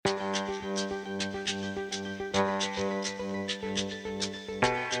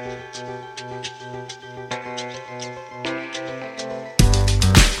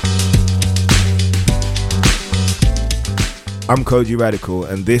I'm Kojey Radical,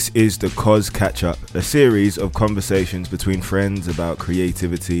 and this is the Koz Catch Up, a series of conversations between friends about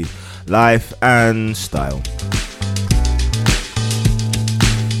creativity, life, and style.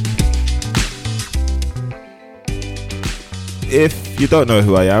 If you don't know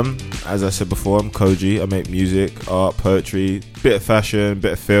who I am, as I said before, I'm Kojey. I make music, art, poetry, bit of fashion,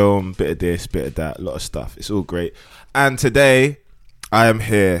 bit of film, bit of this, bit of that, a lot of stuff. It's all great. And today, I am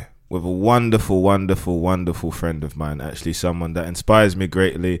here with a wonderful, wonderful, wonderful friend of mine, actually someone that inspires me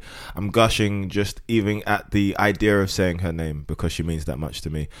greatly. I'm gushing just even at the idea of saying her name because she means that much to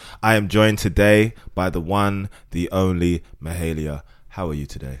me. I am joined today by the one, the only Mahalia. How are you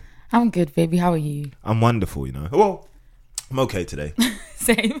today? I'm good, baby. How are you? I'm wonderful, you know. Well, I'm okay today.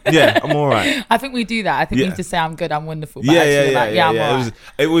 Same. Yeah, I'm all right. I think we do that. I think Yeah. we just say I'm good, I'm wonderful. But Yeah. I'm all right.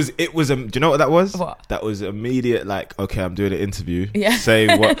 It was. Do you know what that was? What? That was immediate. Like, okay, I'm doing an interview. Yeah.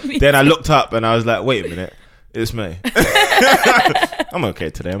 Say what? Then I looked up and I was like, wait a minute, it's me. I'm okay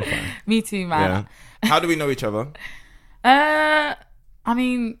today. I'm fine. Me too, man. Yeah. How do we know each other? I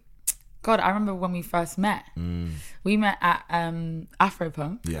mean, God, I remember when we first met. We met at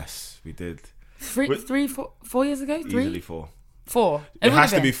Afropunk. Yes, we did. 4 years ago? Easily 4. 4. It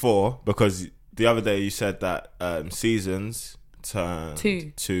has to be 4 because the other day you said that seasons turned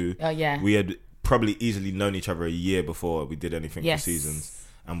 2. Oh, yeah. We had probably easily known each other a year before we did anything Yes. for seasons,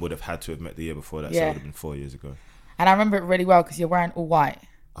 and would have had to have met the year before that. So Yeah. it would have been 4 years ago. And I remember it really well because you're wearing all white.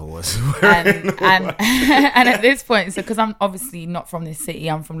 I was. And and at this point, so because I'm obviously not from this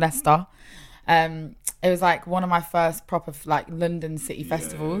city, I'm from Leicester. It was like one of my first proper like London city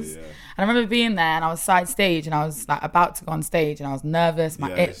festivals. Yeah. And I remember being there and I was side stage and I was like about to go on stage and I was nervous.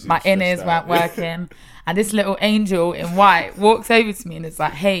 My inners weren't working. And this little angel in white walks over to me and it's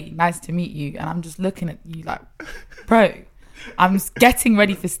like, hey, nice to meet you. And I'm just looking at you like, bro, I'm just getting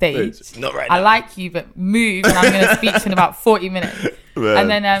ready for stage. Not right I now. like you, but move and I'm going to speak in about 40 minutes. Man. And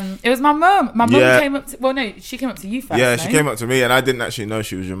then it was my mum. My mum came up to, she came up to you first. Yeah, no? she came up to me and I didn't actually know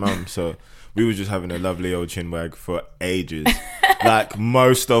she was your mum. So we were just having a lovely old chinwag for ages. Like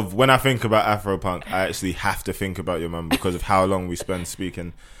most of, when I think about Afropunk, I actually have to think about your mum because of how long we spent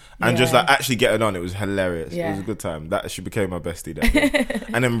speaking. And just like actually getting on, it was hilarious. Yeah. It was a good time. That she became my bestie that day.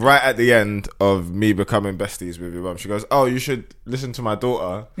 And then right at the end of me becoming besties with your mum, she goes, "Oh, you should listen to my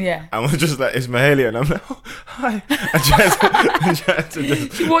daughter." Yeah. And we're just like, "It's Mahalia," and I'm like, "Oh, hi." I tried to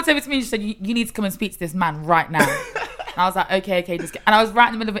just. She walked over to me and she said, you need to come and speak to this man right now. And I was like, okay, just get... And I was right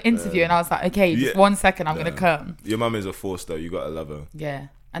in the middle of an interview and I was like, okay, just 1 second, I'm going to come. Your mum is a force though. You got to love her. Yeah.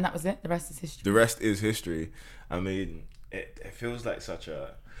 And that was it. The rest is history. The rest is history. I mean, it feels like such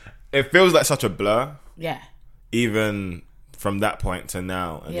a... It feels like such a blur. Yeah. Even from that point to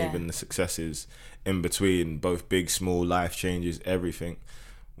now, and Yeah. even the successes in between, both big, small, life changes, everything.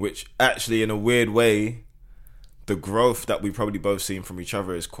 Which actually, in a weird way, the growth that we probably both seen from each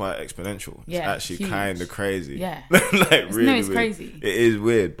other is quite exponential. Yeah, It's actually huge. kind of crazy. Yeah. Like really, no, it's weird. crazy. It is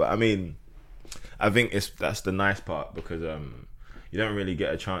weird, but I mean, I think that's the nice part because you don't really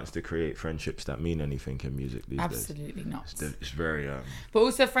get a chance to create friendships that mean anything in music these days. Absolutely not. It's very But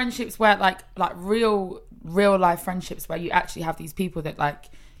also friendships where like real life friendships where you actually have these people that like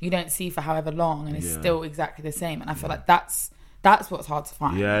you don't see for however long and it's still exactly the same. And I feel like that's what's hard to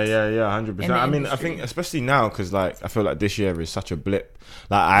find. Yeah, 100%. I mean, I think especially now because like I feel like this year is such a blip.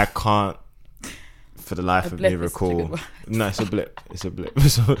 Like I can't, for the life of me, recall. No, it's a blip. It's a blip.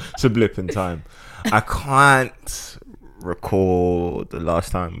 It's a blip in time. I can't recall the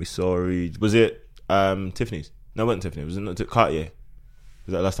last time we saw each. Was it Tiffany's? No, it wasn't Tiffany. Was it not Cartier?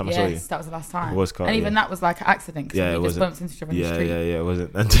 Was that the last time I saw you? Yes, that was the last time. It was Cartier. And even that was like an accident because we just bumped into each other in the street. Yeah, it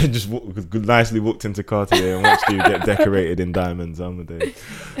wasn't. And then just nicely walked into Cartier and watched you get decorated in diamonds on the day.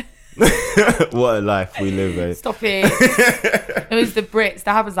 What a life we live, eh? Stop it. It was the Brits.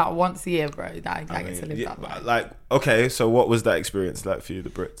 That happens like once a year, bro. That I get to live that life. Like, okay, so what was that experience like for you, the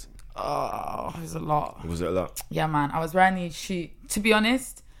Brits? Oh, it was a lot. Was it a lot? Yeah, man. I was wearing these shoes. To be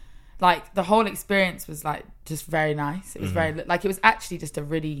honest, like the whole experience was like just very nice. It was very like it was actually just a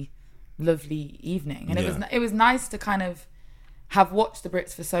really lovely evening, and it was nice to kind of have watched the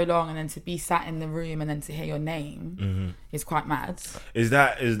Brits for so long and then to be sat in the room and then to hear your name is quite mad. Is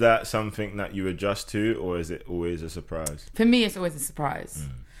that something that you adjust to, or is it always a surprise? For me, it's always a surprise.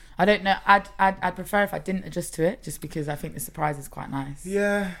 I don't know. I'd prefer if I didn't adjust to it, just because I think the surprise is quite nice.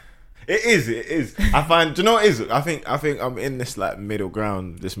 Yeah. It is. I find, do you know what it is? I think I'm in this like middle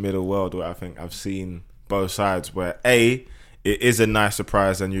ground, this middle world where I think I've seen both sides where it is a nice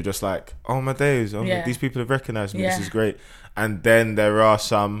surprise and you're just like, oh my days, these people have recognized me, this is great. And then there are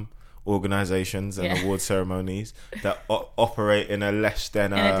some organizations and award ceremonies that operate in a less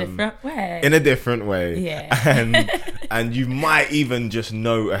than in a different way. In a different way. Yeah. And you might even just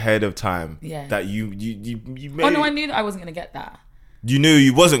know ahead of time that you may... Oh no, I knew that I wasn't going to get that. You knew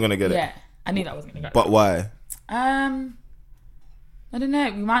you wasn't going to get it? Yeah, I knew that I wasn't going to get But that. why? I don't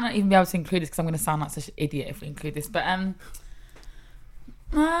know. We might not even be able to include this because I'm going to sound like such an idiot if we include this. But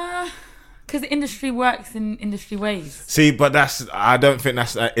because the industry works in industry ways. See, but I don't think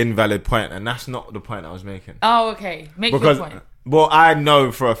that's an invalid point, and that's not the point I was making. Oh, okay. Make your point. Well, I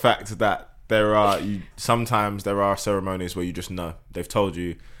know for a fact that sometimes there are ceremonies where you just know. They've told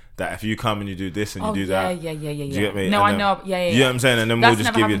you that if you come and you do this and you do that. Yeah. Do you get me? No, and I know. Yeah. You know what I'm saying? And then that's we'll just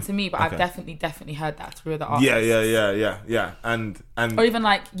never give you... happened to me, but Okay. I've definitely heard that through the artists. Yeah. And or even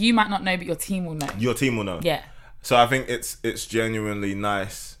like, you might not know, but your team will know. Your team will know. Yeah. So I think it's genuinely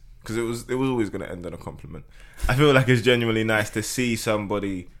nice, because it was always going to end on a compliment. I feel like it's genuinely nice to see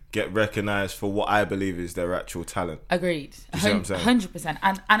somebody get recognised for what I believe is their actual talent. Agreed. You see what I'm saying? 100%.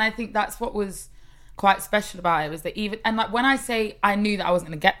 And I think that's what was quite special about it, was that even, and like when I say I knew that I wasn't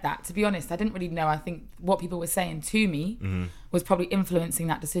going to get that, to be honest, I didn't really know. I think what people were saying to me was probably influencing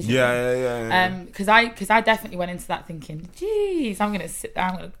that decision. Yeah. Because I definitely went into that thinking, geez, I'm going to sit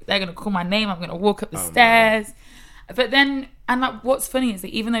down, they're going to call my name, I'm going to walk up the stairs. Man. But then, and like what's funny is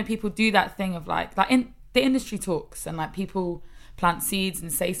that even though people do that thing of like in the industry talks and like people plant seeds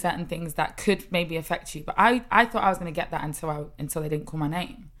and say certain things that could maybe affect you, but I thought I was going to get that until they didn't call my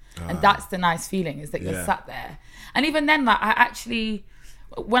name. And that's the nice feeling, is that you're sat there. And even then, like, I actually,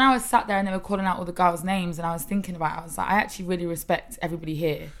 when I was sat there and they were calling out all the girls' names and I was thinking about it, I was like, I actually really respect everybody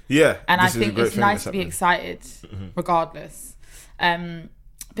here. Yeah. And I think it's nice to be excited regardless. But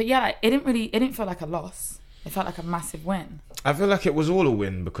yeah, like, it didn't feel like a loss. It felt like a massive win. I feel like it was all a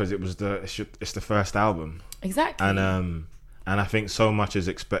win because it's the first album. Exactly. And I think so much is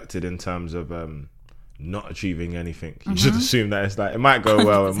expected in terms of not achieving anything. You should assume that it's like, it might go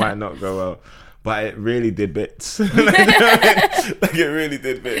well, it might not go well, but it really did bits. Like it really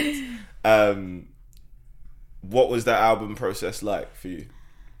did bits. What was that album process like for you?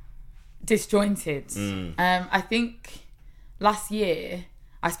 Disjointed. I think last year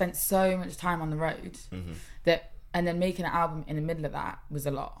I spent so much time on the road and then making an album in the middle of that was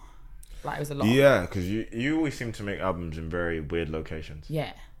a lot. Like, it was a lot. Yeah, because you always seem to make albums in very weird locations.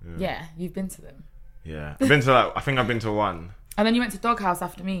 Yeah, you've been to them. Yeah, I've been to I think I've been to one. And then you went to Doghouse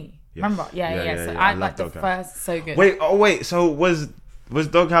after me. Yes. Remember? Yeah. So I like the Doghouse. first, so good. Wait. So was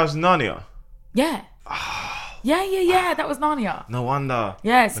Doghouse Narnia? Yeah. Yeah. That was Narnia. No wonder.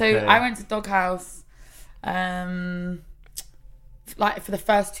 Yeah. So Okay. I went to Doghouse, like for the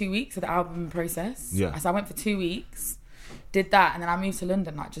first 2 weeks of the album process. Yeah. So I went for 2 weeks, did that, and then I moved to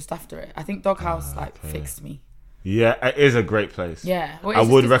London like just after it. I think Doghouse fixed me. Yeah, it is a great place. Yeah. Well, I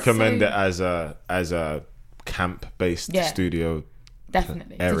would recommend it as a camp-based studio.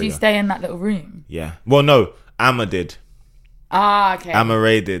 Definitely. area. Did you stay in that little room? Yeah. Well, no, Amma did. Ah, okay.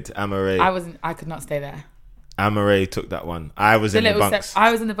 Amaray did. I could not stay there. Amaray took that one. I was in the bunks.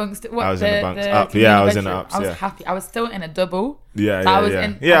 I was in the bunks. I was in the bunks. Up. Yeah, I was in the ups. I was happy. I was still in a double. Yeah. I was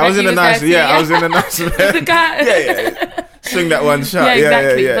in a nice. I was in a nice. Yeah. Swing that one shot. Yeah,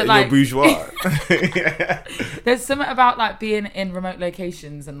 exactly. Yeah. But like, you're bourgeois. There's something about like being in remote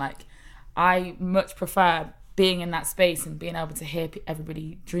locations, and like I much prefer being in that space and being able to hear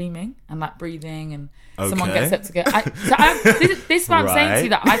everybody dreaming and like breathing, and someone gets up to go. This is what I'm saying to you,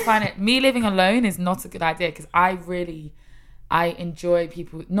 that I find it, me living alone is not a good idea, because I enjoy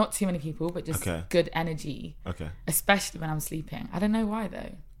people, not too many people, but just good energy. Okay. Especially when I'm sleeping. I don't know why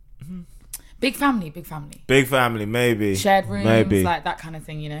though. Mm-hmm. Big family. Big family, maybe. Shared rooms, like that kind of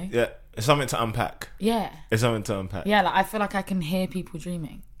thing, you know? Yeah, it's something to unpack. Yeah. It's something to unpack. Yeah, like I feel like I can hear people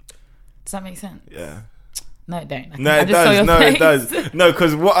dreaming. Does that make sense? Yeah. No, it don't. No, it does. No,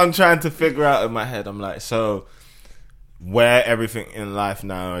 because what I'm trying to figure out in my head, I'm like, so where everything in life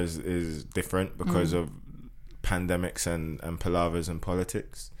now is different because of pandemics and palavers and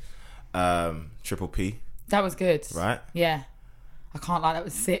politics. Triple P. That was good. Right? Yeah. I can't lie, that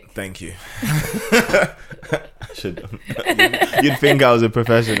was sick. Thank you. You'd think I was a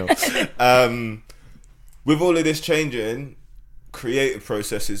professional. With all of this changing, creative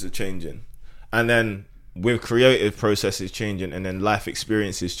processes are changing. And then with creative processes changing and then life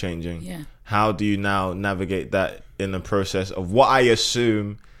experiences changing, how do you now navigate that in the process of what I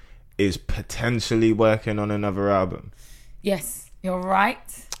assume is potentially working on another album? Yes, you're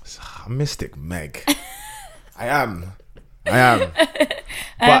right. Mystic Meg. I am. I am.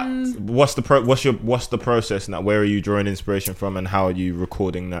 But what's the process now? Where are you drawing inspiration from, and how are you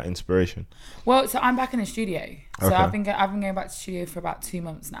recording that inspiration? Well, so I'm back in the studio. So Okay. I've been going back to the studio for about 2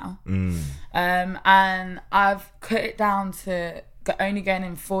 months now. And I've cut it down to only going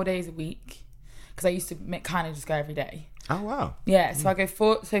in 4 days a week, because I used to kind of just go every day. Oh wow. Yeah, so I go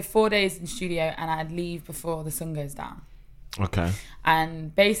 4 days in studio, and I'd leave before the sun goes down. Okay.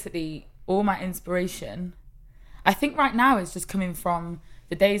 And basically all my inspiration, I think right now, is just coming from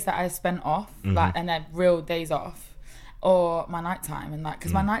the days that I spent off, like, and they're real days off, or my nighttime, and like,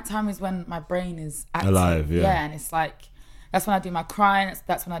 because my nighttime is when my brain is active. Alive, yeah. And it's like, that's when I do my crying.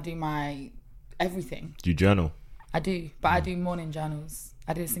 That's when I do my everything. Do you journal? I do, but I do morning journals.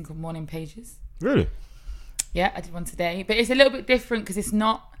 I do this thing called morning pages. Really? Yeah, I did one today, but it's a little bit different because it's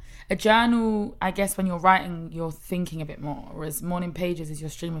not a journal. I guess when you're writing, you're thinking a bit more, whereas morning pages is your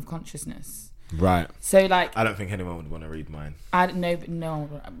stream of consciousness. Right. So like, I don't think anyone would want to read mine. I don't know, but no.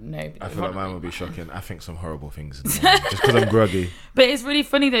 I feel like mine would be shocking. I think some horrible things in the morning, just because I'm groggy. But it's really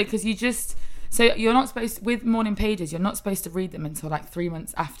funny though, because so you're not supposed, with morning pages, you're not supposed to read them until like 3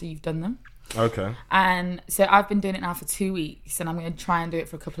 months after you've done them. Okay. And so I've been doing it now for 2 weeks, and I'm going to try and do it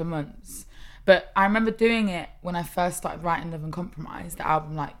for a couple of months. But I remember doing it when I first started writing Love and Compromise, the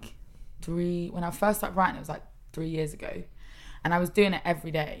album, when I first started writing, it was like 3 years ago. And I was doing it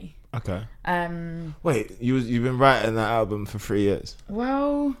every day. Okay. Wait, you've been writing that album for 3 years?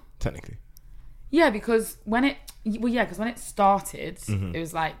 Well, technically. Yeah, because when it started, it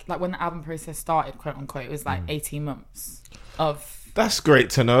was like when the album process started, quote unquote, it was like 18 months of. That's great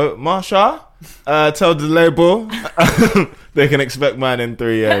to know. Marsha, tell the label they can expect mine in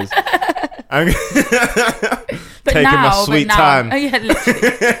 3 years. I'm taking my sweet time. Oh yeah, literally.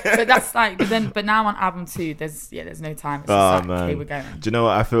 But that's like, but now on album 2, there's no time. It's just man, okay, we're going. Do you know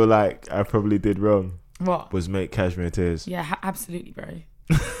what I feel like I probably did wrong? What? Was make Cashmere Tears. Yeah, absolutely, bro.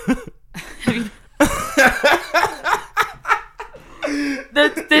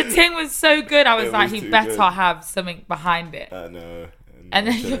 The thing was so good. I was like, he better have something behind it. I know. And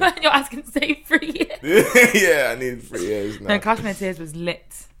then you're asking to say 3 years. Yeah, I need 3 years now. No, Cashmere Tears was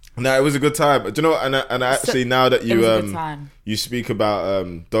lit. No, it was a good time. Do you know what? And I actually, now that you speak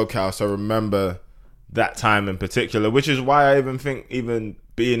about Doghouse, I remember that time in particular, which is why I even think even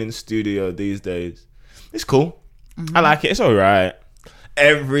being in studio these days, it's cool. I like it. It's all right.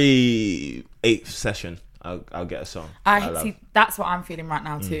 Every 8th session, I'll get a song. I see. That's what I'm feeling right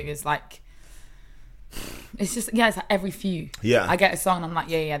now too. Is like, it's just it's like every few. Yeah, I get a song and I'm like,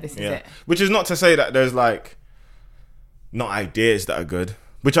 yeah, this is it. Which is not to say that there's like not ideas that are good.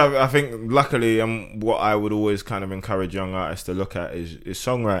 Which I think, luckily, what I would always kind of encourage young artists to look at is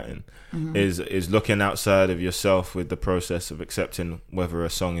songwriting, is looking outside of yourself with the process of accepting whether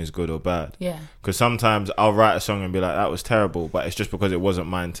a song is good or bad. Yeah. Because sometimes I'll write a song and be like, that was terrible, but it's just because it wasn't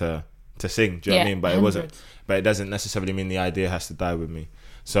mine to sing. Do you know what I mean? But 100. it wasn't. But it doesn't necessarily mean the idea has to die with me.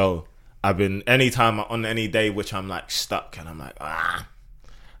 So I've been, anytime on any day which I'm like stuck and I'm like, I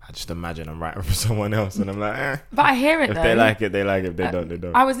just imagine I'm writing for someone else and I'm like, But I hear it if though. they like it, they like it. If they don't, they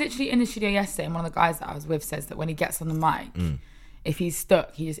don't. I was literally in the studio yesterday, and one of the guys that I was with says that when he gets on the mic, if he's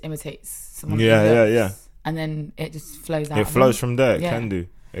stuck, he just imitates someone. Yeah. And then it just flows out. It flows from there. It can do.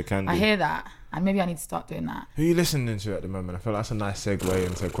 I hear that, and maybe I need to start doing that. Who are you listening to at the moment? I feel like that's a nice segue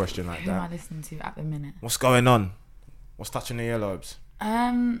into a question like Who that. am I listening to at the minute? What's going on? What's touching the earlobes?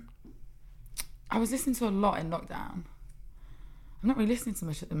 I was listening to a lot in lockdown. I'm not really listening to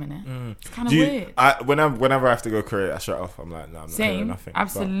much at the minute. It's kind of weird. Whenever I have to go create, I shut off. I'm like, no, I'm not hearing nothing.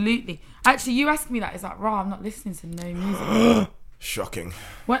 Absolutely. But actually, you asked me that. It's like, I'm not listening to no music. Shocking.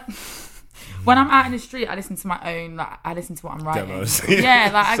 When I'm out in the street, I listen to my own. Like, I listen to what I'm writing. Demos.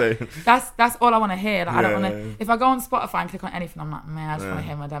 That's all I want to hear. Like, I don't want to. If I go on Spotify and click on anything, I'm like, man, I just want to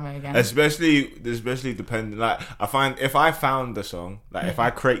hear my demo again. Especially depending. Like, I find if I found the song, like if I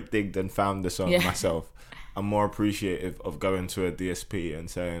crate digged and found the song myself, I'm more appreciative of going to a DSP and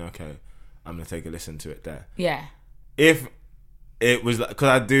saying, okay, I'm going to take a listen to it there. Yeah. If it was like, because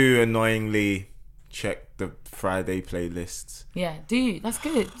I do annoyingly check the Friday playlists. Yeah, dude, that's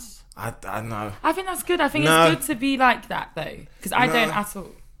good. I know. I think that's good. I think it's good to be like that though, because I don't at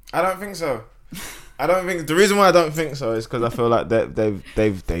all. I don't think so. I don't think the reason why I don't think so is because I feel like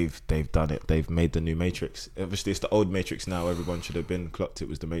they've done it. They've made the new Matrix. Obviously, it's the old Matrix now. Everyone should have been clocked. It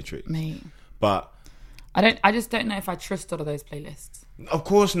was the Matrix. Mate. But I just don't know if I trust all of those playlists. Of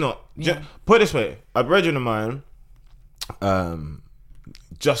course not. Yeah. Put it this way, a brethren of mine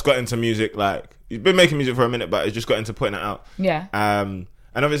just got into music. Like, he's been making music for a minute, but he's just got into putting it out. Yeah.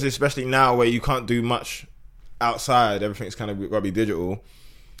 And obviously, especially now where you can't do much outside, everything's kind of got to be digital.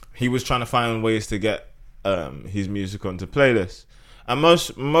 He was trying to find ways to get his music onto playlists, and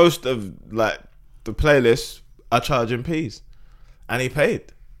most of like the playlists are charging P's, and he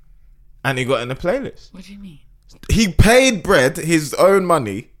paid, and he got in the playlist. What do you mean? He paid bread, his own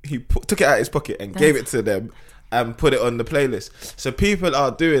money. He took it out of his pocket and gave it to them and put it on the playlist. So people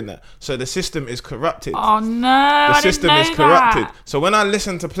are doing that. So the system is corrupted. Oh no! The system is corrupted. So when I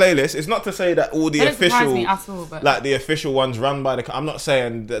listen to playlists, it's not to say that all the official, me at all, but... like the official ones run by the. I'm not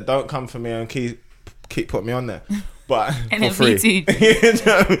saying that don't come for me and keep putting me on there, but and for free. you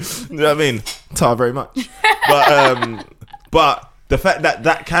know what I mean? Tar very much. But the fact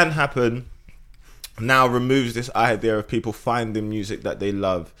that can happen now removes this idea of people finding music that they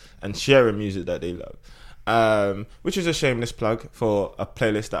love and sharing music that they love, which is a shameless plug for a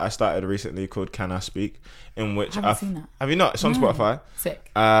playlist that I started recently called Can I Speak, in which I haven't seen that. Have you not? It's on Spotify.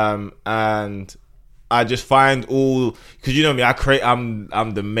 Sick. And I just find all, because you know me,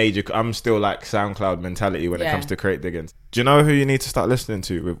 I'm still like SoundCloud mentality when it comes to crate diggings. Do you know who you need to start listening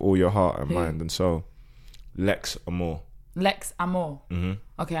to with all your heart and mind and soul? Lex Amor. Lex Amor.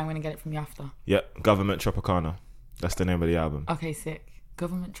 Mm-hmm. Okay, I'm gonna get it from you after. Yep, Government Tropicana. That's the name of the album. Okay, sick.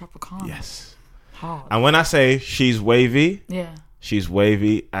 Government Tropicana. Yes. Hard. And when I say she's wavy, yeah, she's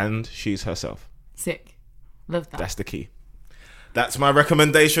wavy and she's herself. Sick. Love that. That's the key. That's my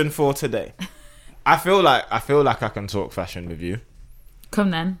recommendation for today. I feel like I can talk fashion with you.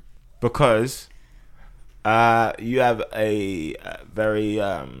 Come then. Because you have a very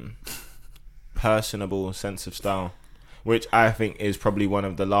personable sense of style, which I think is probably one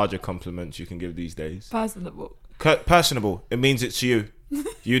of the larger compliments you can give these days. Personable. Personable. It means it's you.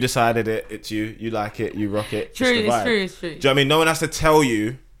 You decided it. It's you. You like it. You rock it. True. It's true. Do you know what I mean? No one has to tell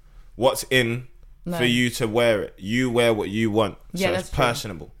you what's in for you to wear it. You wear what you want. Yeah, so that's it's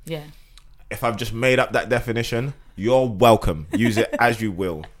personable. True. Yeah. If I've just made up that definition, you're welcome. Use it as you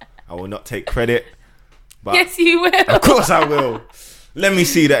will. I will not take credit. But yes, you will. Of course I will. Let me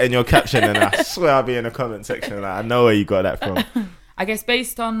see that in your caption, and I swear I'll be in the comment section. Like, I know where you got that from. I guess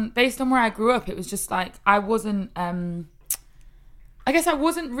based on where I grew up, it was just like I wasn't a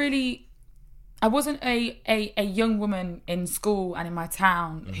young woman in school and in my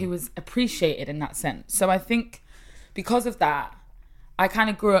town who was appreciated in that sense. So I think because of that, I kind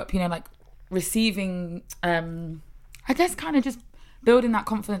of grew up, like receiving, I guess kind of just building that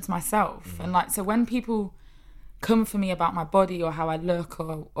confidence myself. And like, so when people come for me about my body or how I look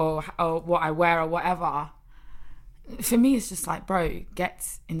or what I wear or whatever, for me it's just like, bro,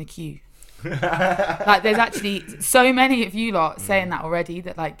 get in the queue. Like there's actually so many of you lot saying that already,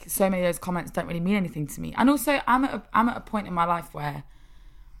 that like so many of those comments don't really mean anything to me. And also I'm at a point in my life where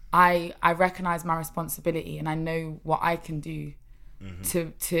I recognize my responsibility and I know what I can do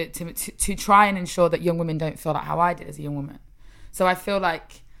to try and ensure that young women don't feel like how I did as a young woman. So I feel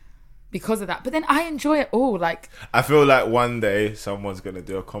like because of that, but then I enjoy it all. Like I feel like one day someone's gonna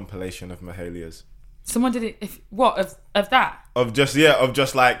do a compilation of Mahalia's. Someone did it. Of that? Of just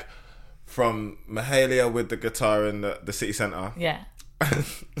like from Mahalia with the guitar in the city centre. Yeah.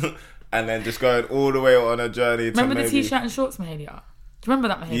 And then just going all the way on a journey. Remember to the t-shirt and shorts Mahalia? Do you remember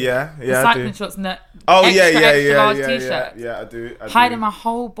that Mahalia? Yeah, the cycling shorts and the extra large t-shirt. Yeah, I do. Hiding my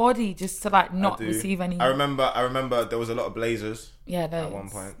whole body just to like not receive any. I remember there was a lot of blazers. Yeah, at one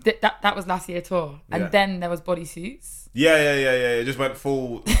point. That was last year tour, and then there was bodysuits. Yeah. It just went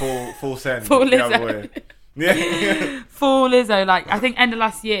full send. Full Lizzo. Yeah. Full Lizzo. Like I think end of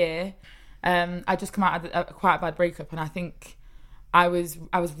last year, I just come out of a quite bad breakup, and I think I was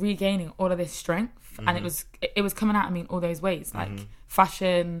regaining all of this strength. And it was coming out of me in all those ways, like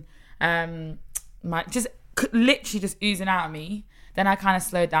fashion, my just literally just oozing out of me. Then I kind of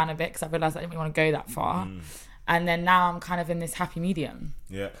slowed down a bit because I realised I didn't really want to go that far. And then now I'm kind of in this happy medium.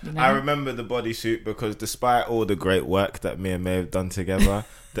 Yeah, you know? I remember the bodysuit because despite all the great work that me and May have done together,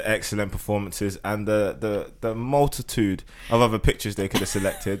 the excellent performances and the multitude of other pictures they could have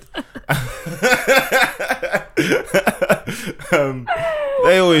selected,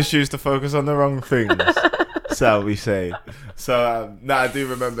 they always choose to focus on the wrong things, shall we say. So I do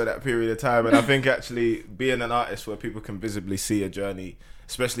remember that period of time, and I think actually being an artist where people can visibly see a journey,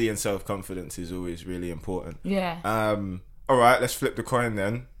 especially in self-confidence, is always really important. Yeah. All right, let's flip the coin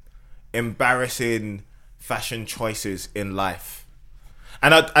then. Embarrassing fashion choices in life.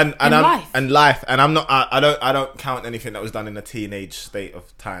 And I'm not. I don't count anything that was done in a teenage state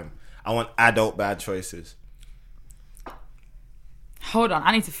of time. I want adult bad choices. Hold on,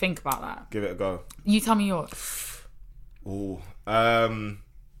 I need to think about that. Give it a go. You tell me yours. Ooh. There's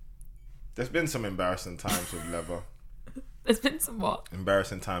been some embarrassing times with leather. There's been some what?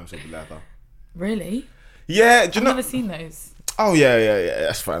 Embarrassing times with leather. Really? Yeah. I've never seen those. Oh yeah.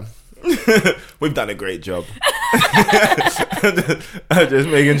 That's fine. We've done a great job. Just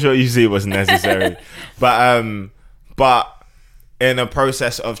making sure you see what's necessary. But in a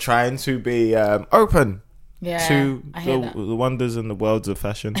process of trying to be open to the wonders and the worlds of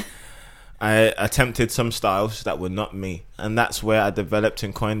fashion, I attempted some styles that were not me. And that's where I developed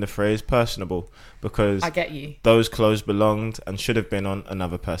and coined the phrase personable, because I get you. Those clothes belonged and should have been on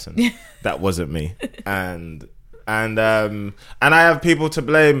another person. That wasn't me. And I have people to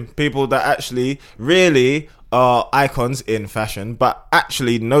blame, people that actually really are icons in fashion, but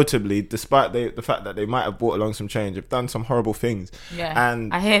actually notably, despite the fact that they might have brought along some change, have done some horrible things. Yeah,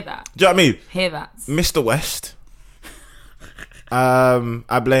 and I hear that. Do you know what I mean? Hear that. Mr. West,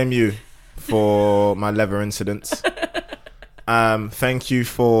 I blame you for my leather incidents. Thank you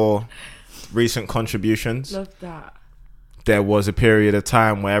for recent contributions. Love that. There was a period of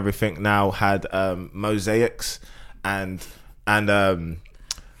time where everything now had mosaics and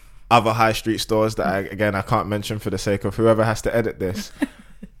other high street stores that I can't mention for the sake of whoever has to edit this.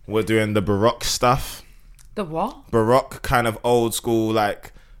 We're doing the Baroque stuff. The what? Baroque, kind of old school,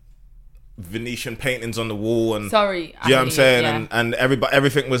 like Venetian paintings on the wall, and sorry, you know what I'm saying? Yeah. And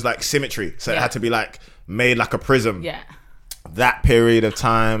everything was like symmetry, so it had to be like made like a prism. Yeah. That period of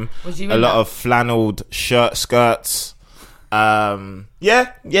time, a lot of flannelled skirts. Yes.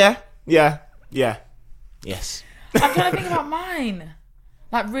 I'm trying to think about mine.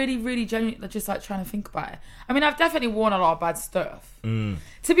 Like really, really genuinely, just like trying to think about it. I mean, I've definitely worn a lot of bad stuff.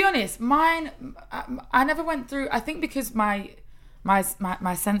 To be honest, mine, I never went through. I think because my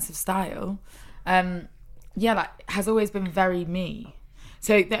sense of style, has always been very me.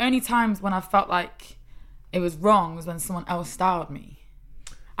 So the only times when I felt like it was wrong was when someone else styled me.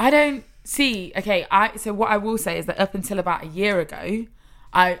 I don't see. Okay, so what I will say is that up until about a year ago,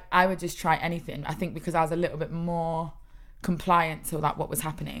 I would just try anything. I think because I was a little bit more compliant to like what was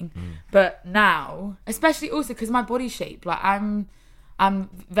happening. But now, especially also because my body shape, like I'm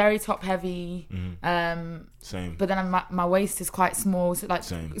very top heavy. Same. But then my waist is quite small. So like,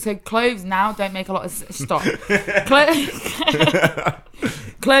 same. So clothes now don't make a lot of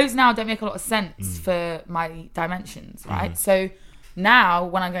clothes now don't make a lot of sense for my dimensions, right? So now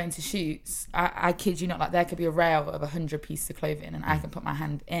when I go into shoots, I kid you not, like there could be a rail of 100 pieces of clothing, and I can put my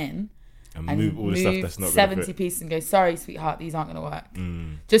hand in and move all the stuff that's not 70 pieces and go, sorry, sweetheart, these aren't going to work.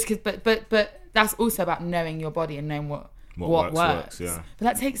 Just because, but that's also about knowing your body and knowing what works. Yeah. But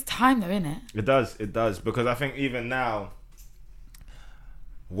that takes time though, innit? It does, because I think even now,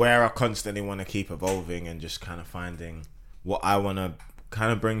 where I constantly want to keep evolving and just kind of finding what I want to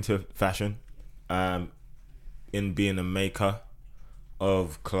kind of bring to fashion, in being a maker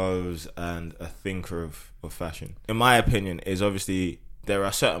of clothes and a thinker of fashion, in my opinion, is obviously there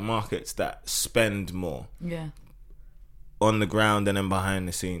are certain markets that spend more on the ground and then behind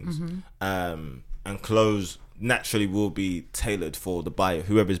the scenes, and clothes naturally will be tailored for the buyer,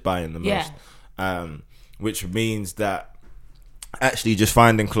 whoever's buying the most, which means that actually just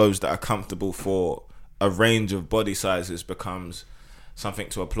finding clothes that are comfortable for a range of body sizes becomes something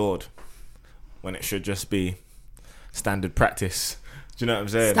to applaud, when it should just be standard practice. Do you know what I'm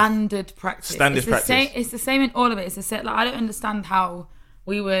saying? Standard practice. It's the same in all of it. It's the same. Like, I don't understand how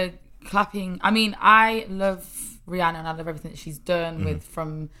we were clapping. I mean, I love Rihanna and I love everything that she's done with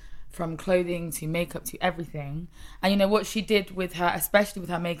from clothing to makeup to everything. And you know what she did with her, especially with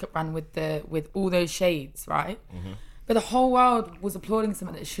her makeup brand, with all those shades, right? But the whole world was applauding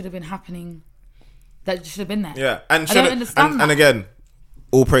something that should have been happening, that should have been there. Yeah, and I don't understand that. And again,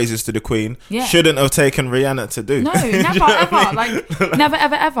 all praises to the Queen. Yeah. Shouldn't have taken Rihanna to do. No, never ever. I mean? Like never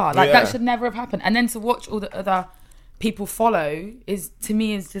ever. Like that should never have happened. And then to watch all the other people follow is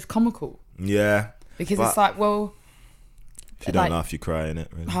just comical. Yeah. Because it's like, well, if you don't laugh, you cry, innit?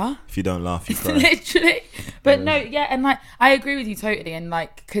 Really? Huh? If you don't laugh, you cry. Literally. But no, yeah, and like I agree with you totally, and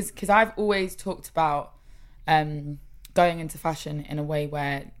like because I've always talked about going into fashion in a way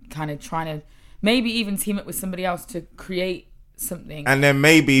where kind of trying to maybe even team up with somebody else to create something. And then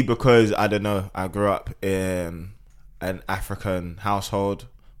maybe because I don't know, I grew up in an African household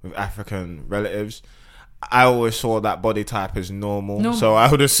with African relatives, I always saw that body type as normal. So I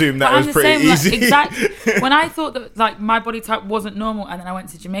would assume that was pretty easy. Like, exactly. When I thought that like my body type wasn't normal, and then I went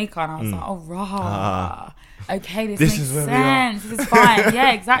to Jamaica and I was like, oh rah, okay, this makes sense. This is fine.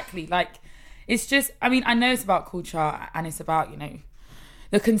 Yeah, exactly. Like it's just, I mean, I know it's about culture and it's about, you know,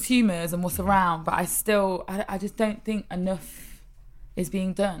 the consumers and what's around, but I just don't think enough is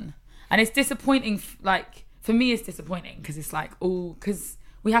being done. And it's disappointing, like for me it's disappointing because it's like because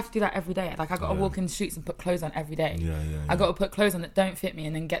we have to do that every day. Like I got to walk in the streets and put clothes on every day. I got to put clothes on that don't fit me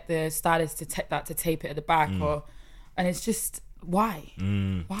and then get the stylist to tape it at the back and it's just why?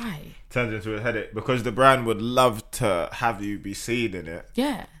 Why? Turns into a headache because the brand would love to have you be seen in it.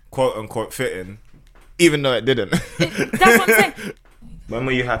 Yeah. Quote unquote fitting, even though it didn't. That's what I'm saying. When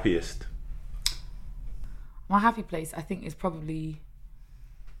were you happiest? My happy place, I think, is probably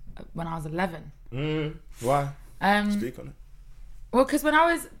when I was 11. Why? Speak on it. Well, because when I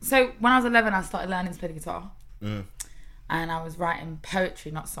was 11, I started learning to play the guitar. And I was writing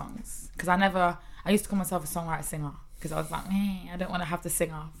poetry, not songs. Because I used to call myself a songwriter singer. Because I was like, I don't want to have the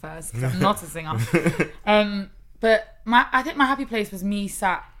singer first. Because I'm not a singer. But I think my happy place was me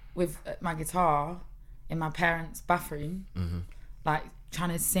sat with my guitar in my parents' bathroom. Like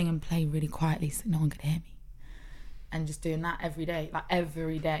trying to sing and play really quietly so no one could hear me. And just doing that every day. Like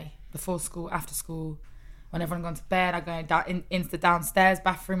every day. Before school, after school. When everyone gone to bed, I go down into the downstairs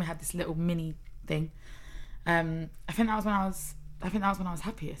bathroom. I had this little mini thing. I think that was when I was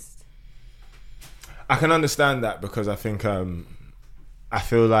happiest. I can understand that because I think I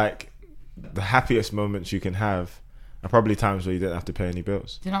feel like the happiest moments you can have are probably times where you didn't have to pay any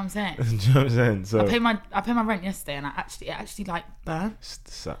bills. Do you know what I'm saying? Do you know what I'm saying? So I paid my rent yesterday, and it actually like burnt. It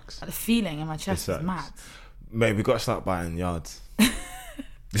sucks. Like the feeling in my chest was mad. Mate, we got to start buying yards.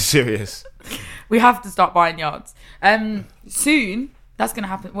 Serious. We have to start buying yards. Soon. That's gonna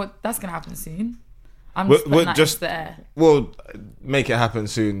happen. That's gonna happen soon. I'm just putting that into the air. Well, make it happen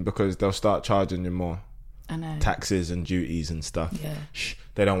soon because they'll start charging you more. I know. Taxes and duties and stuff. Yeah. Shh,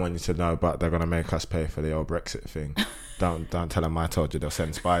 they don't want you to know, but they're gonna make us pay for the old Brexit thing. Don't tell them I told you. They'll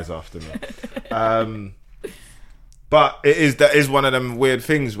send spies after me. But that is one of them weird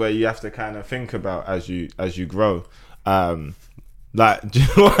things where you have to kind of think about as you grow. Like, do you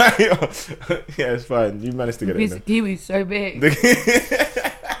know what? Yeah, it's fine. You managed to get it. Piece of kiwi's so big.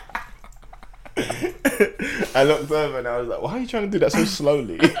 I looked over and I was like, why are you trying to do that so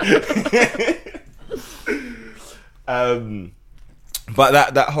slowly? But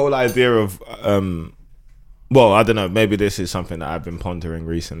that whole idea of well, I don't know, maybe this is something that I've been pondering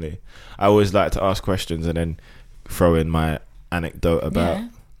recently. I always like to ask questions and then throw in my anecdote about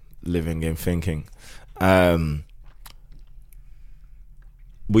living and thinking.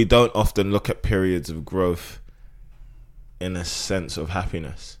 We don't often look at periods of growth in a sense of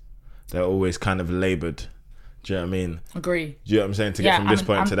happiness. They're always kind of laboured. Do you know what I mean? Agree. Do you know what I'm saying? To get from this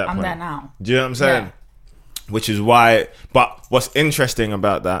point to that point. I'm there now. Do you know what I'm saying? Yeah. Which is why... But what's interesting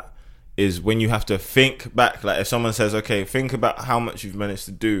about that is when you have to think back. Like if someone says, okay, think about how much you've managed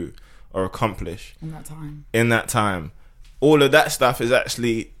to do or accomplish. In that time. All of that stuff is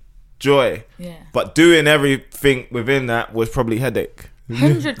actually joy. Yeah. But doing everything within that was probably headache.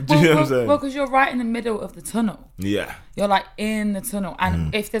 100. Do you know what I'm saying? Well, because you're right in the middle of the tunnel. Yeah. You're like in the tunnel.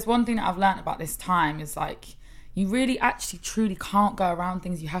 And if there's one thing that I've learned about this time is like, you really actually truly can't go around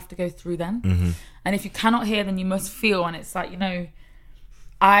things. You have to go through them. And if you cannot hear, then you must feel. And it's like, you know,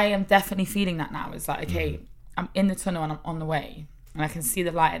 I am definitely feeling that now. It's like, okay, I'm in the tunnel and I'm on the way. And I can see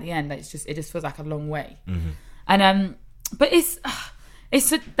the light at the end. It just feels like a long way. And, but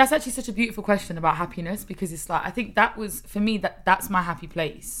that's actually such a beautiful question about happiness because it's like, I think that was, for me, that's my happy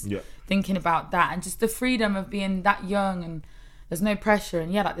place. Yeah. Thinking about that and just the freedom of being that young and there's no pressure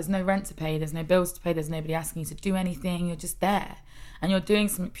and like there's no rent to pay, there's no bills to pay, there's nobody asking you to do anything. You're just there and you're doing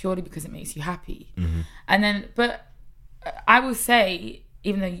something purely because it makes you happy. And then, but I will say,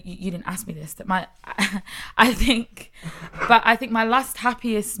 even though you didn't ask me this, that I think my last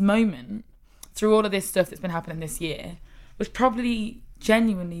happiest moment through all of this stuff that's been happening this year was probably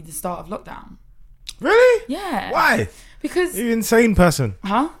genuinely the start of lockdown. Really? Yeah. Why? Because... You insane person.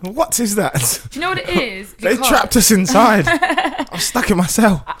 Huh? What is that? Do you know what it is? They trapped us inside. I'm stuck in my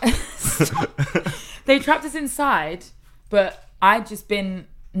cell. They trapped us inside, but I'd just been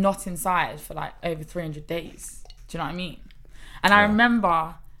not inside for like over 300 days. Do you know what I mean? And I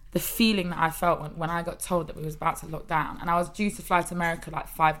remember the feeling that I felt when I got told that we was about to lock down. And I was due to fly to America like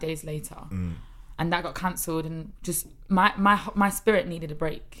 5 days later. And that got cancelled and just my spirit needed a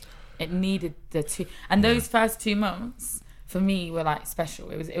break. It needed the two. And those first 2 months for me were like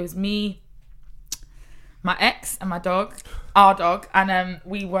special. It was me, my ex and my dog, our dog, and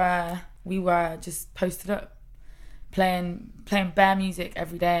we were just posted up playing bare music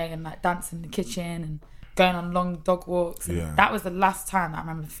every day and like dancing in the kitchen and going on long dog walks. And that was the last time that I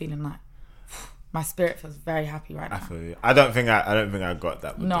remember feeling like my spirit feels very happy right now. I feel you. I don't think I got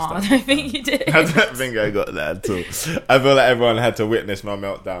that. No, I don't think you did. I don't think I got that at all. I feel like everyone had to witness my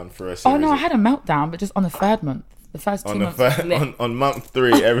meltdown for a series. Oh no, I had a meltdown, but just on the third month. The first 2 months was lit. On month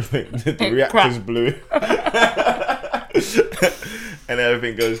 3, everything the reactors blew, and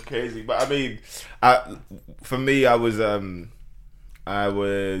everything goes crazy. But I mean, for me, I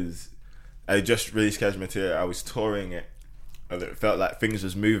just released Cash Material. I was touring it and it felt like things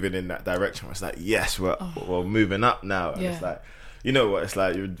was moving in that direction. I was like, yes, we're moving up now. And it's like, you know what? It's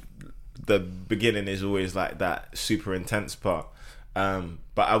like the beginning is always like that super intense part. But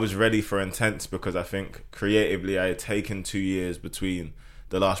I was ready for intense because I think creatively I had taken 2 years between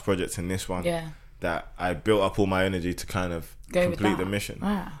the last project and this one. Yeah. That I built up all my energy to kind of complete the mission.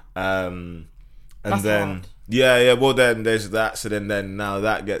 Wow. And That's then hard. yeah, well then there's that. So then now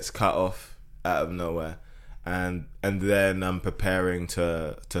that gets cut off out of nowhere, and then I'm preparing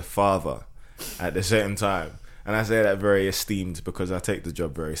to father at the same time. And I say that very esteemed because I take the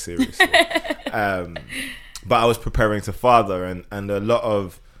job very seriously. But I was preparing to father, and a lot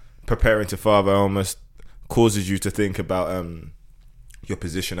of preparing to father almost causes you to think about your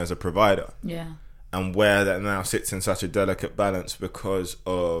position as a provider. Yeah. And where that now sits in such a delicate balance because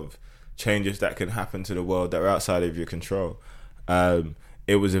of changes that can happen to the world that are outside of your control.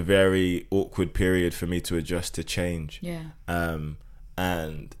 It was a very awkward period for me to adjust to change. Yeah.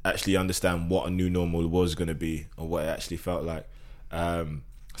 And actually understand what a new normal was going to be or what it actually felt like.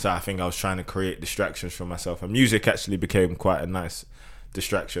 So I think I was trying to create distractions for myself, and music actually became quite a nice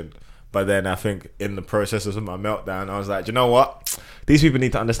distraction. But then I think in the process of my meltdown, I was like, you know what? These people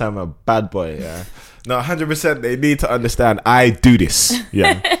need to understand I'm a bad boy, yeah? No, 100% they need to understand I do this,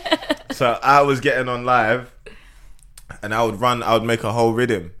 yeah? So I was getting on live, and I would make a whole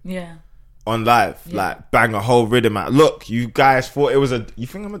rhythm. Yeah. On live, like bang a whole rhythm out. Look, you guys thought it was you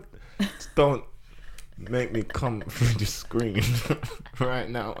think I'm a... Don't make me come through the screen right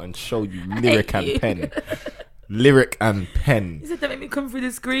now and show you lyric and pen. Lyric and pen. You said don't make me come through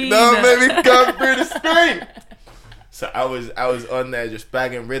the screen. Don't make me come through the screen. So I was on there just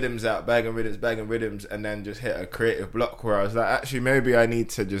bagging rhythms, and then just hit a creative block where I was like, actually, maybe I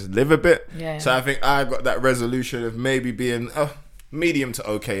need to just live a bit. Yeah. So I think I got that resolution of maybe being medium to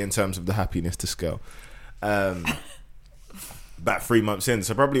okay in terms of the happiness to scale. About 3 months in,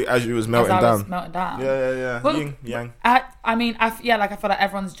 so probably as you was melting down. Yeah. Well, Yin, yang. I feel like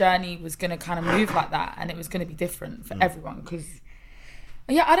everyone's journey was going to kind of move like that, and it was going to be different for everyone. Because,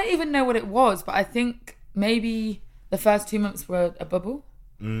 I don't even know what it was, but I think maybe the first 2 months were a bubble.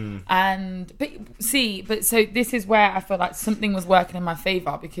 But so this is where I feel like something was working in my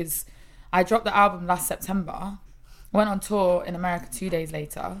favor, because I dropped the album last September, went on tour in America 2 days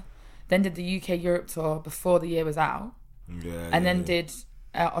later, then did the UK Europe tour before the year was out. Then did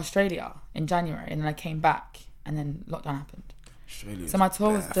Australia in January, and then I came back, and then lockdown happened. So my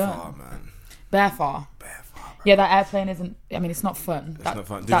tour was done. Far, man. Bare far. Yeah, that airplane isn't. I mean, it's not fun. Not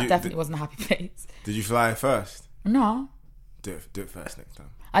fun. That definitely wasn't a happy place. Did you fly first? No. Do it first next time.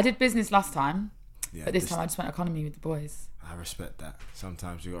 I did business last time, but this time I just went economy with the boys. I respect that.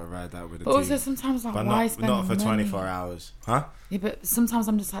 Sometimes you gotta ride that with the but team. also sometimes like, but why spend not for money? 24 hours, huh? Yeah, but sometimes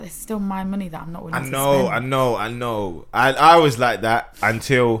I'm just like, it's still my money that I'm not willing to spend. I know. I was like that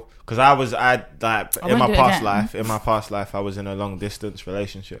until, because in my past life I was in a long distance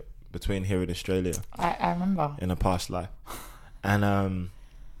relationship between here and Australia. I remember in a past life, and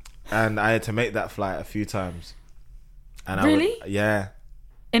I had to make that flight a few times. And really? Yeah.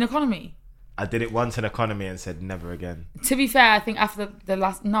 In economy. I did it once in economy and said never again. To be fair, I think after the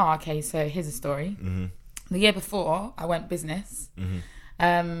last... No, okay, so here's a story. Mm-hmm. The year before, I went business.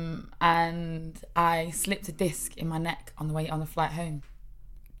 Mm-hmm. And I slipped a disc in my neck on the flight home.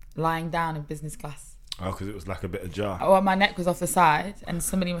 Lying down in business class. Oh, because it was like a bit ajar. Oh, my neck was off the side, and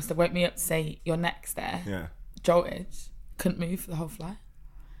somebody must have woke me up to say, your neck's there. Yeah. Jolted. Couldn't move for the whole flight.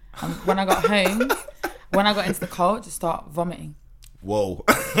 And when I got home, when I got into the car, just start vomiting. Whoa.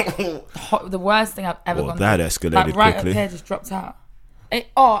 The worst thing I've ever gone that through. escalated like, right quickly. Up here just dropped out. So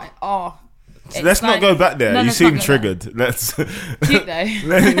let's not go back there. No, you let's seem not go triggered. there. Let's cute though.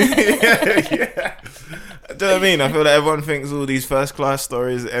 yeah. Do you know what I mean? I feel like everyone thinks all these first class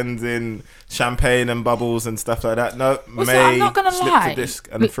stories end in champagne and bubbles and stuff like that. No, I'm not gonna lie. A disc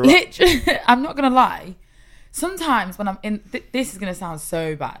and threw up. I'm not gonna lie. Sometimes when I'm in, this is gonna sound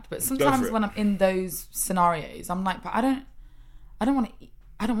so bad, but sometimes when I'm in those scenarios, I'm like, but I don't want to eat.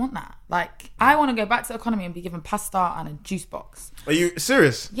 I don't want that. Like, I want to go back to economy and be given pasta and a juice box. Are you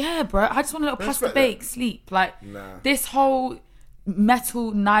serious? Yeah, bro. I just want a little pasta bake, sleep. Like, this whole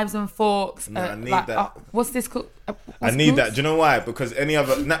metal knives and forks. I need that. What's this called? I need that. Do you know why? Because any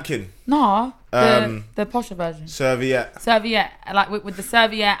other napkin. No, the posher version. Serviette. Like with the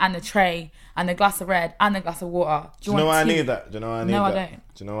serviette and the tray and the glass of red and the glass of water. Do you know why I need that? Do you know why I need that? No, I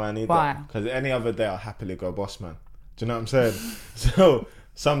don't. Do you know why I need Why? that? Because any other day I'll happily go boss man. Do you know what I'm saying? So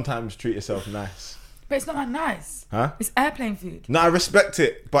sometimes treat yourself nice. But it's not that nice. Huh? It's airplane food. No, I respect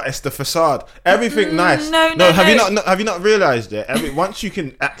it, but it's the facade. Everything nice. No. Have you not realised it? Once you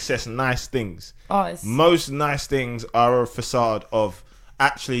can access nice things, most nice things are a facade of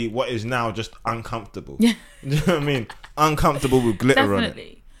actually what is now just uncomfortable. Yeah. Do you know what I mean? Uncomfortable with glitter on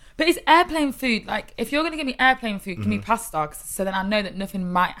it. But it's airplane food. Like, if you're going to give me airplane food, give me pasta, so then I know that nothing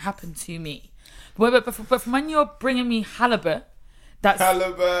might happen to me. But from when you're bringing me halibut, that's...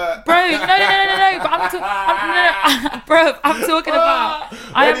 Halibut. Bro, no. But I'm talking about...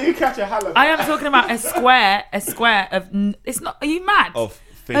 Where do you catch a halibut? I am talking about a square of... It's not... Are you mad? Of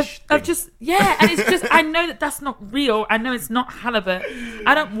fish. Of just... Yeah, and it's just... I know that that's not real. I know it's not halibut.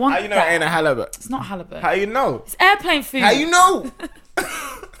 I don't want How you know that. it ain't a halibut? It's not halibut. How you know? It's airplane food. How you know?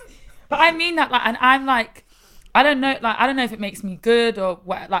 But I mean that, like, and I'm like... I don't know if it makes me good or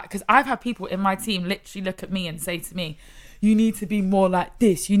what, like, because I've had people in my team literally look at me and say to me, you need to be more like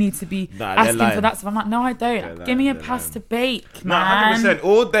this. You need to be asking for that stuff. I'm like, no, I don't. Give me a pasta bake, man. 100%.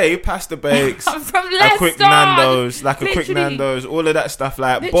 All day, pasta bakes. I'm from a Leicester. quick Nando's, all of that stuff.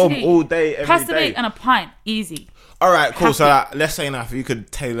 Like, boom, all day, every pasta day. bake and a pint, easy. All right, cool. So let's say now, if you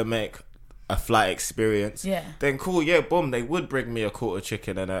could tailor make a flight experience, then cool, boom, they would bring me a quarter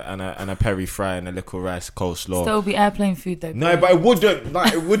chicken and a peri fry and a little rice coleslaw. Still be airplane food though. No, but it wouldn't.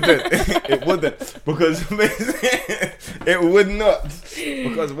 Like, it wouldn't. It wouldn't, because it would not.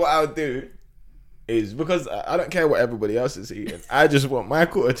 Because what I'll do is, because I don't care what everybody else is eating, I just want my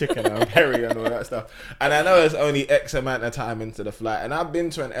quarter chicken and peri and all that stuff. And I know there's only X amount of time into the flight, and I've been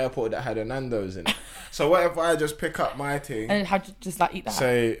to an airport that had a Nando's in it. So what if I just pick up my thing and how'd you just like eat that?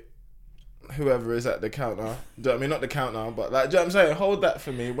 Say, whoever is at the counter, do you know what I mean? Not the counter, but like, do you know what I'm saying? Hold that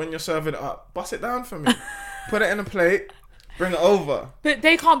for me when you're serving it up. Bust it down for me. Put it in a plate. Bring it over. But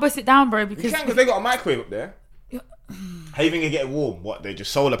they can't bust it down, bro, because they got a microwave up there. How you even get it warm? What, they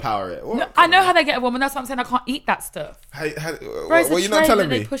just solar power it? No, I know how they get it warm, and that's what I'm saying. I can't eat that stuff. Bro, what are you not telling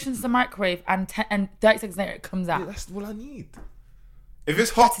me? They push into the microwave, and 30 seconds later it comes out. Yeah, that's all I need. If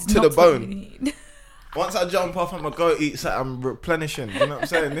it's hot to the bone. Once I jump off, I'm going to go eat something. I'm replenishing. You know what I'm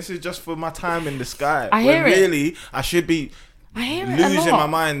saying? This is just for my time in the sky. I hear it. Really, I should be losing my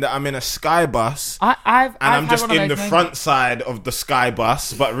mind that I'm in a sky bus. I'm just in the front side of the sky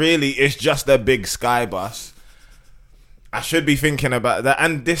bus. But really, it's just a big sky bus. I should be thinking about that.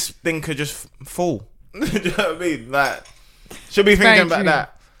 And this thing could just fall. Do you know what I mean? Like, should be thinking about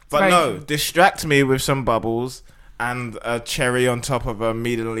that. But no, distract me with some bubbles and a cherry on top of a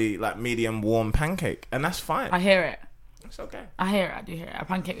medium warm pancake, and that's fine. I hear it. It's okay. I hear it. I do hear it. A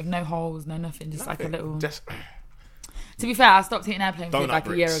pancake with no holes, no nothing, just like a little. To be fair, I stopped eating airplane food like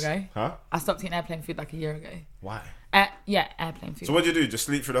a year ago. Huh? I stopped eating airplane food like a year ago. Why? Airplane food. So what do you do? Just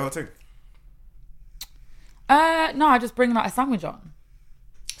sleep through the whole thing? No, I just bring like a sandwich on.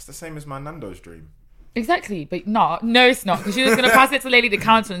 It's the same as my Nando's dream. Exactly, but no, it's not, because you're just gonna pass it to the lady at the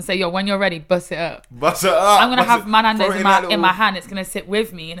counter and say, "Yo, when you're ready, bust it up." Bust it up. I'm gonna have my Nando's in my hand. It's gonna sit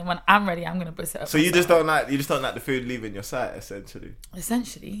with me, and then when I'm ready, I'm gonna bust it up. So you just don't like the food leaving your sight,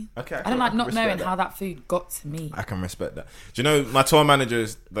 essentially. Okay. I don't like not knowing how that food got to me. I can respect that. Do you know my tour manager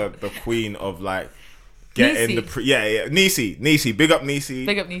is the queen of like getting Nisi. Big up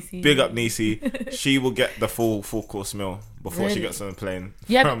Nisi. She will get the full course meal before she gets on the plane.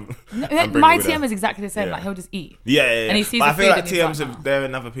 Yeah, my TM is exactly the same. Like, he'll just eat. Yeah. And he sees but the I feel like TMs there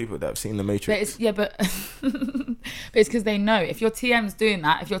are other people that have seen The Matrix. But it's because they know if your TM's doing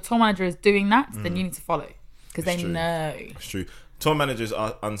that, if your tour manager is doing that, then you need to follow, because they know. It's true. Tour managers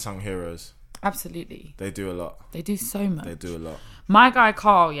are unsung heroes. Absolutely. They do a lot. They do so much. They do a lot. My guy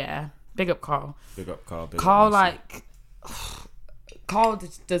Carl, big up Carl. Carl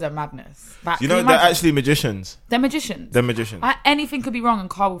just does a madness. Like, they're actually magicians. They're magicians. Anything could be wrong and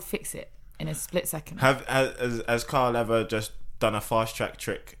Carl will fix it in a split second. Has Carl ever just done a fast track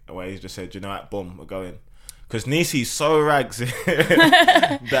trick where he's just said, you know what, boom, we're going? Because Nisi's so rags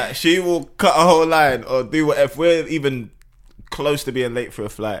that she will cut a whole line or do whatever. If we're even close to being late for a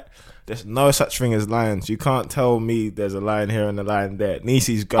flight, there's no such thing as lines. You can't tell me there's a line here and a line there.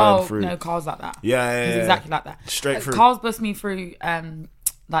 Nisi's going through. No, Carl's like that. Yeah. He's exactly like that. Straight through. Carl's bust me through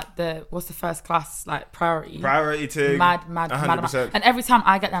like what's the first class, like priority to mad 100%. And every time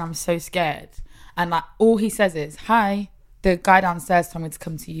I get there, I'm so scared, and like all he says is, "Hi, the guy downstairs told me to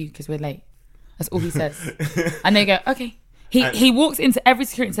come to you because we're late." That's all he says. And they go, "Okay." He walks into every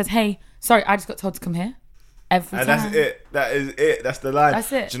security and says, "Hey, sorry, I just got told to come here." Every time. That's it. That is it. That's the line.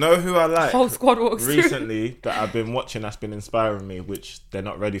 That's it. Do you know who I like? Whole squad walks recently that I've been watching. That's been inspiring me. Which they're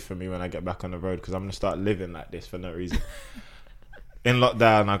not ready for me when I get back on the road, because I'm gonna start living like this for no reason. in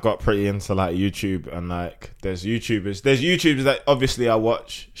lockdown, I got pretty into like YouTube, and like there's YouTubers that obviously I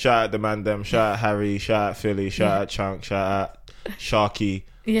watch. Shout out the man them, shout out Harry, shout out Philly, shout out Chunk, shout out Sharky.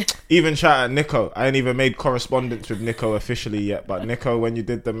 Yeah. Even shout out Nico. I ain't even made correspondence with Nico officially yet, but Nico, when you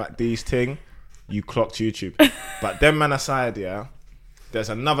did the MacD's thing, you clocked YouTube. But them man aside, yeah, there's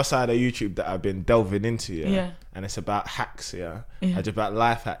another side of YouTube that I've been delving into, yeah. And it's about hacks, yeah. It's about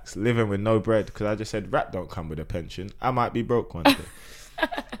life hacks, living with no bread, because I just said rap don't come with a pension. I might be broke one day.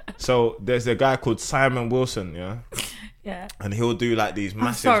 So there's a guy called Simon Wilson, yeah. Yeah. And he'll do like these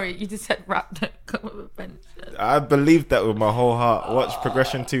massive... I'm sorry, you just said rap don't come with a pension. I believed that with my whole heart. Watch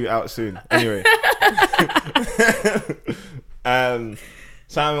Progression 2 out soon. Anyway.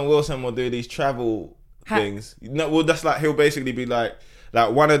 Simon Wilson will do these travel things. No, well, that's like, he'll basically be like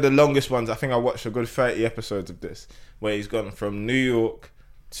one of the longest ones. I think I watched a good 30 episodes of this, where he's gone from New York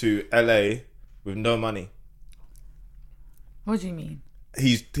to LA with no money. What do you mean?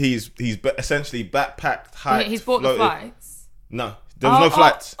 He's essentially backpacked, hiked, he's bought floated. the flights? No. There was no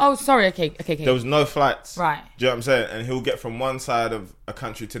flights. Oh, sorry. Okay. There was no flights. Right. Do you know what I'm saying? And he'll get from one side of a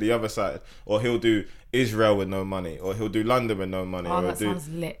country to the other side. Or he'll do Israel with no money. Or he'll do London with no money. Oh, that sounds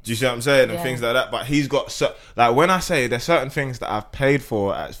lit. Do you see what I'm saying? And things like that. But he's got... like, when I say there's certain things that I've paid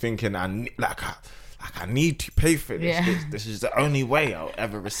for as thinking I need to pay for this. Yeah. This is the only way I'll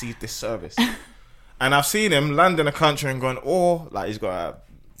ever receive this service. And I've seen him land in a country and gone, like he's got an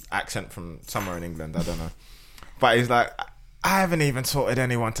accent from somewhere in England. I don't know. But he's like... I haven't even sorted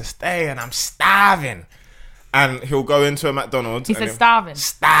anyone to stay and I'm starving. And he'll go into a McDonald's. He said starving.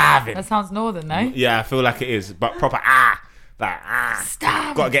 Starving. That sounds northern, no? Yeah, I feel like it is. But proper,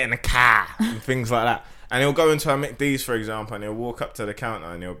 starving. Got to get in the car and things like that. And he'll go into a McD's, for example, and he'll walk up to the counter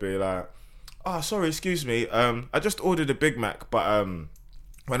and he'll be like, oh, sorry, excuse me. I just ordered a Big Mac, but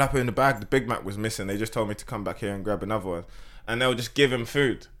when I put it in the bag, the Big Mac was missing. They just told me to come back here and grab another one. And they'll just give him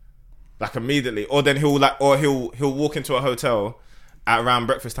food. Like immediately, or then he'll walk into a hotel at around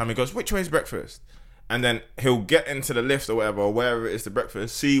breakfast time. He goes, "Which way is breakfast?" And then he'll get into the lift or whatever, or wherever it is to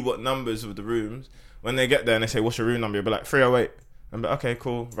breakfast. See what numbers of the rooms. When they get there and they say, "What's your room number?" You'll be like 308. And be like, okay,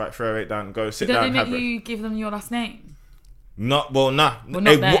 cool. Right, 308 down. Go sit down. Don't they make you give them your last name? Nah. Well, not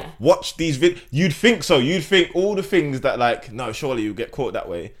there. Watch these videos. You'd think so. You'd think all the things that like, no, surely you get caught that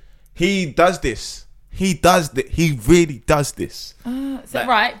way. He does this. He really does this.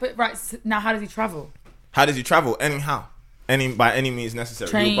 Right. So now how does he travel? How does he travel? Anyhow. By any means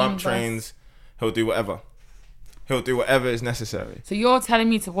necessary. He'll bump bus. trains. He'll do whatever. He'll do whatever is necessary. So you're telling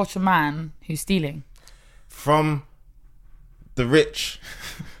me to watch a man who's stealing? From the rich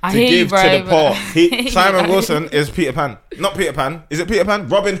I to hear give you, bro, to the poor. Simon Wilson is Peter Pan. Not Peter Pan. Is it Peter Pan?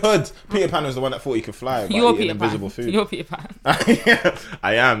 Robin Hood. Peter Pan was the one that thought he could fly. You're Peter Pan. Invisible food. You're Peter Pan.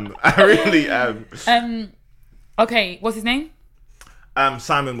 I am. I really am. Okay, what's his name?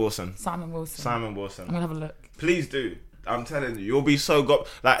 Simon Wilson. I'm gonna have a look. Please do. I'm telling you, you'll be so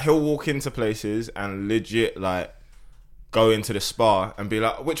like he'll walk into places and legit like go into the spa and be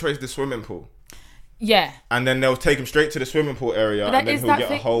like, which way is the swimming pool? Yeah. And then they'll take him straight to the swimming pool area and then he'll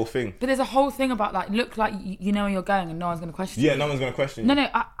get a whole thing. But there's a whole thing about like, look like you know where you're going and no one's going to question you. Yeah, no one's going to question you. No,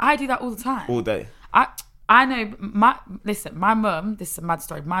 I do that all the time. All day. I know, my mum, this is a mad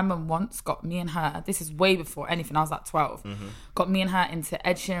story. My mum once got me and her, this is way before anything, I was like 12, got me and her into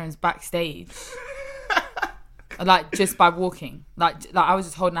Ed Sheeran's backstage. Like just by walking. Like I was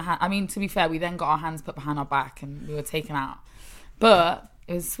just holding her hand. I mean, to be fair, we then got our hands put behind our back and we were taken out. But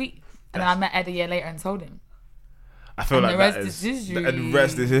it was sweet. And then I met Ed a year later and told him. I feel like the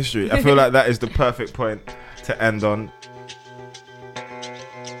rest is history. I feel like that is the perfect point to end on.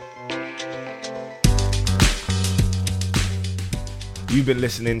 You've been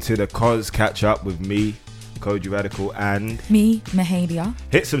listening to the Koz Catch Up with me, Kojey Radical, and me, Mahalia.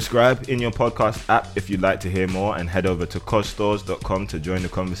 Hit subscribe in your podcast app if you'd like to hear more, and head over to kozstores.com to join the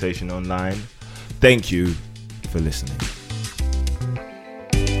conversation online. Thank you for listening.